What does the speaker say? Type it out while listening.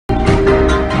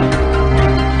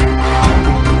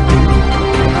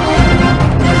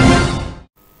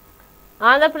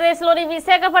ఆంధ్రప్రదేశ్లోని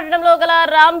విశాఖపట్నంలో గల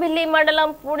రాంభిల్లి మండలం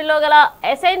పూడిలో గల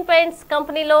ఎసైన్ పెయింట్స్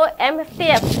కంపెనీలో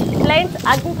ఎంఎఫ్టీఎఫ్ క్లయింట్స్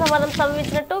అగ్ని ప్రమాదం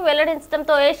సంభవించినట్టు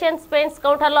వెల్లడించడంతో ఏషియన్ పెయింట్స్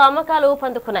కౌంటర్లో అమ్మకాలు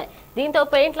ఊపందుకున్నాయి. దీంతో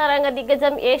పెయింట్ల రంగ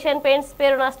దిగ్గజం ఏషియన్ పెయింట్స్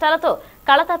పేరు నష్టాలతో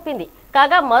కళతప్పింది.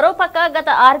 కాగా మరోపక్క గత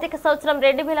ఆర్థిక సంవత్సరం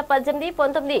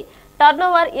 2018-19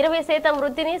 టర్నోవర్ 20%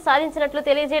 వృద్ధిని సాధించినట్లు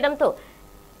తెలియజేయడంతో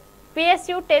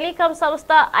పిఎస్యు టెలికాం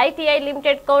సంస్థ ఐటీఐ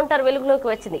లిమిటెడ్ కౌంటర్ వెలుగులోకి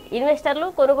వచ్చింది. ఇన్వెస్టర్లు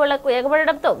కొనుగోళ్లకు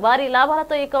ఎగబడడంతో భారీ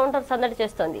లాభాలతో ఈ కౌంటర్ సందడి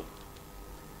చేస్తోంది.